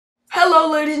Hello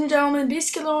ladies and gentlemen,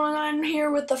 Beastkiller and I'm here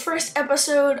with the first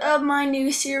episode of my new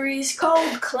series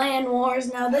called Clan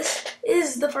Wars. Now this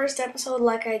is the first episode,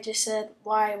 like I just said.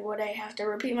 Why would I have to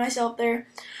repeat myself there?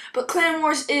 But Clan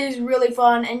Wars is really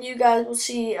fun and you guys will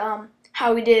see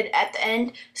how we did at the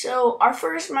end. So our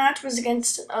first match was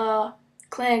against a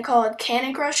clan called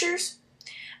Cannon Crushers.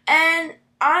 And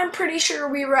I'm pretty sure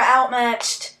we were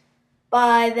outmatched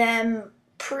by them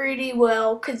pretty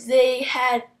well because they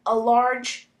had a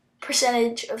large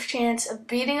percentage of chance of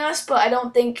beating us, but I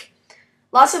don't think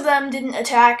lots of them didn't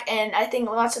attack, and I think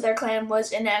lots of their clan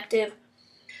was inactive.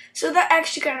 So that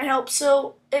actually kind of helps.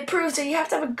 So it proves that you have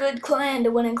to have a good clan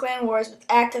to win in Clan Wars with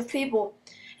active people.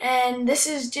 And this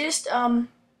is just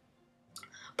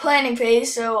planning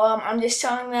phase, so I'm just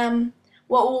telling them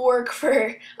what will work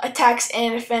for attacks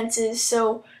and defenses.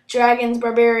 So dragons,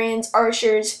 barbarians,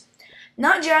 archers,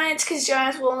 not giants, because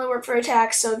giants will only work for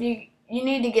attacks, so if you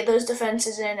need to get those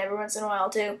defenses in every once in a while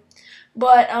too.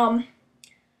 But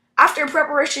after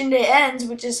preparation day ends,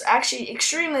 which is actually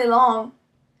extremely long,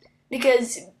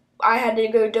 because I had to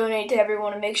go donate to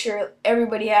everyone and make sure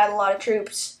everybody had a lot of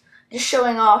troops, just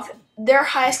showing off. Their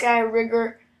highest guy,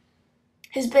 Rigger,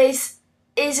 his base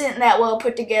isn't that well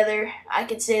put together. I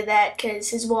could say that because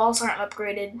his walls aren't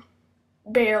upgraded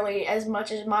barely as much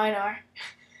as mine are.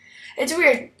 It's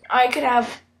weird. I could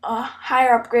have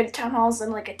higher upgraded town halls than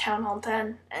like a town hall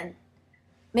 10 and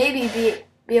maybe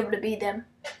be able to beat them.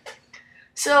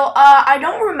 So I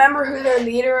don't remember who their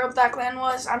leader of that clan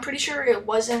was. I'm pretty sure it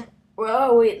wasn't.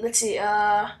 Oh wait, let's see.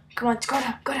 Come on,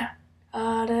 go down.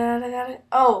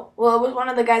 Oh, well, it was one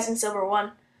of the guys in Silver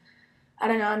 1. I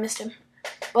don't know, I missed him.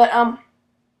 But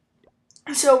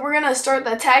so we're gonna start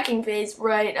the attacking phase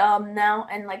right now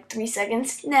in like 3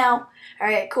 seconds. Now, all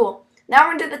right, cool. Now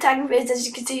we're into the attacking phase. As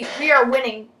you can see, we are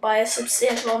winning by a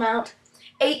substantial amount.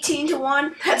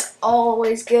 18-1, that's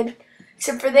always good.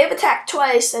 Except for they've attacked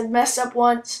twice and messed up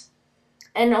once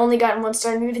and only gotten 1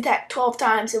 star. And we've attacked 12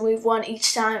 times and we've won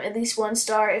each time at least 1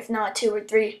 star, if not 2 or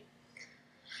 3.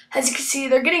 As you can see,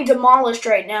 they're getting demolished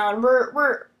right now, and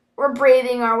we're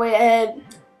braving our way ahead.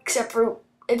 Except for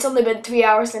it's only been 3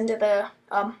 hours into the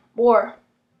war,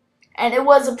 and it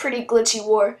was a pretty glitchy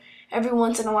war. Every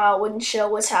once in a while it wouldn't show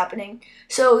what's happening.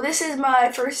 So this is my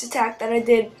first attack that I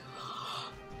did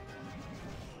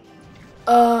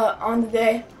on the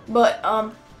day. But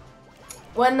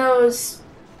when those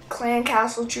clan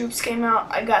castle troops came out,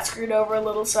 I got screwed over a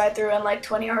little, so I threw in like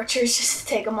 20 archers just to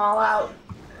take them all out.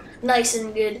 Nice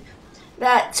and good.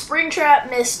 That spring trap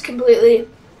missed completely,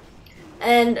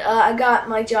 and I got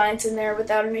my giants in there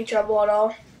without any trouble at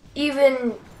all.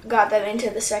 Even got them into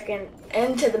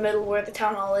the middle where the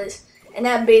town hall is, and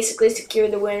that basically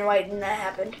secured the win right when that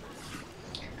happened.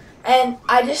 And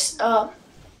I just well,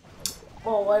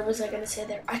 what was I gonna say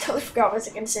there? I totally forgot what I was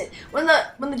gonna say. When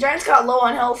the giants got low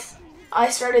on health, I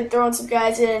started throwing some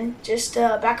guys in just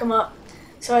to back them up.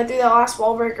 So I threw the last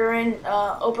wall breaker in,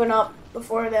 open up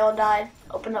before they all died,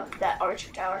 open up that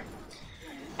archer tower.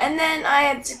 And then I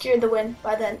had secured the win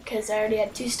by then because I already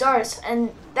had 2 stars. And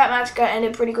that match got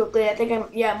ended pretty quickly. I think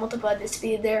I multiplied the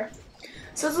speed there.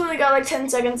 So it's only got like 10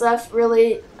 seconds left,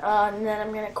 really. And then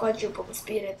I'm going to quadruple the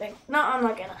speed, I think. No, I'm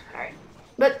not going to. Alright.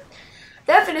 But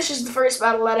that finishes the first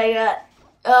battle that I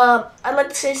got. I'd like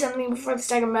to say something before the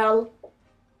second battle.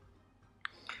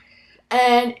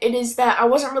 And it is that I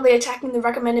wasn't really attacking the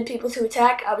recommended people to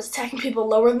attack. I was attacking people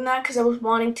lower than that because I was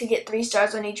wanting to get 3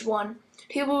 stars on each one.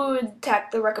 People who would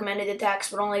attack the recommended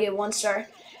attacks would only get 1 star,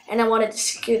 and I wanted to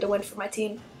secure the win for my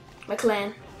team, my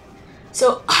clan.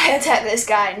 So I attacked this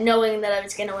guy knowing that I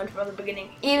was going to win from the beginning.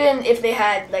 Even if they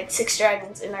had like 6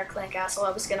 dragons in their clan castle,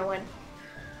 I was going to win.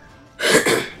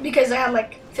 Because I had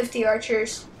like 50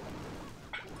 archers.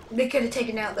 They could have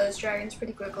taken out those dragons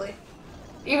pretty quickly.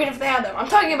 Even if they had them. I'm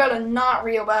talking about a not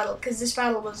real battle, because this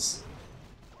battle was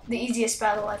the easiest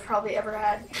battle I've probably ever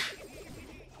had.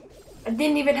 I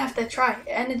didn't even have to try. It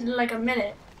ended in like a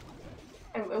minute.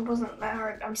 It wasn't that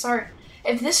hard. I'm sorry.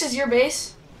 If this is your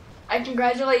base, I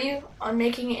congratulate you on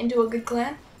making it into a good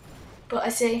clan. But I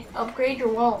say, upgrade your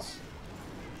walls.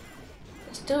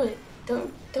 Just do it.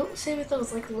 Don't say with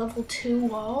those like level 2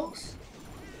 walls.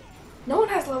 No one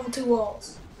has level 2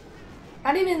 walls.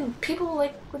 Not even people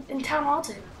like in Town Hall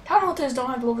 2. Town Hall 2s don't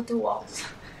have level 2 walls.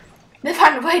 They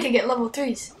find a way to get level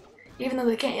 3s. Even though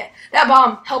they can't yet. That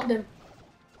bomb helped him.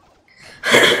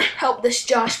 Help this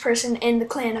Josh person in the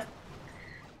clan of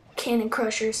Cannon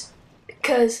Crushers,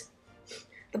 because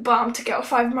the bomb took out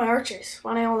 5 of my archers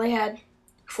when I only had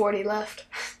 40 left.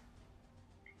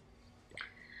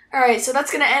 Alright, so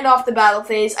that's gonna end off the battle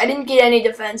phase. I didn't get any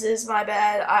defenses, my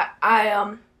bad.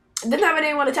 I didn't have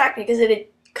anyone attack me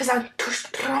because I'm too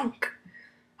strong.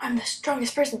 I'm the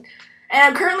strongest person. And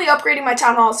I'm currently upgrading my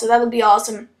town hall, so that'll be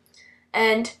awesome.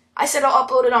 And I said I'll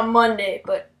upload it on Monday,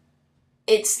 but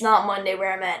it's not Monday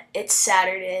where I'm at. It's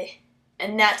Saturday,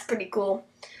 and that's pretty cool.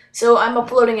 So I'm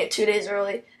uploading it 2 days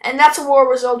early. And that's a war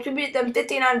result. We beat them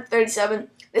 59-37.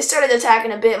 They started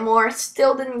attacking a bit more.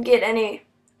 Still didn't get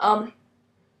anyone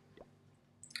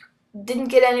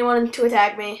to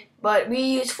attack me. But we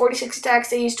used 46 attacks.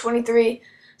 They used 23.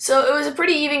 So it was a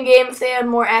pretty even game. If they had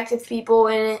more active people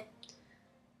in it,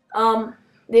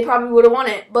 they probably would have won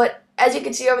it. But as you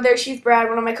can see over there, Chief Brad,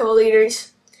 one of my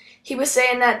co-leaders, he was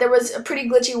saying that there was a pretty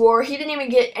glitchy war. He didn't even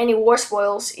get any war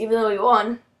spoils, even though he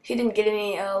won. He didn't get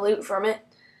any loot from it.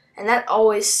 And that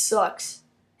always sucks.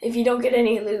 If you don't get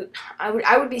any loot.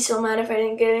 I would be so mad if I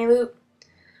didn't get any loot.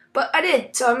 But I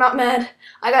did, so I'm not mad.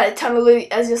 I got a ton of loot,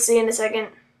 as you'll see in a second.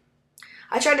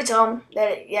 I tried to tell him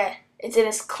that, it's in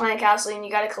his clan castle and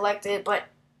you gotta collect it, but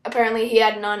apparently he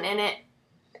had none in it.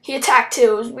 He attacked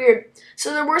too, it was weird.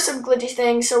 So there were some glitchy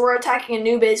things, so we're attacking a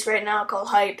new base right now called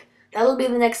Hype. That'll be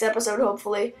the next episode,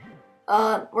 hopefully.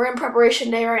 We're in preparation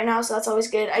day right now, so that's always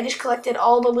good. I just collected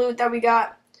all the loot that we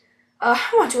got.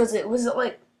 How much was it? Was it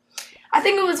like, I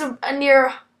think it was a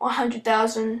near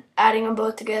 100,000, adding them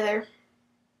both together.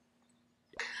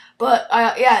 But,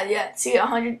 yeah, see,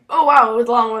 100, oh wow, it was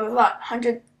a lot more than I thought.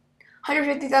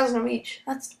 150,000 of each.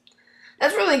 That's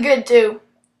really good, too.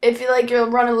 If you like, you're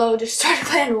running low, just start a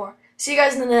clan war. See you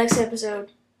guys in the next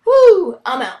episode. Woo!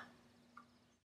 I'm out.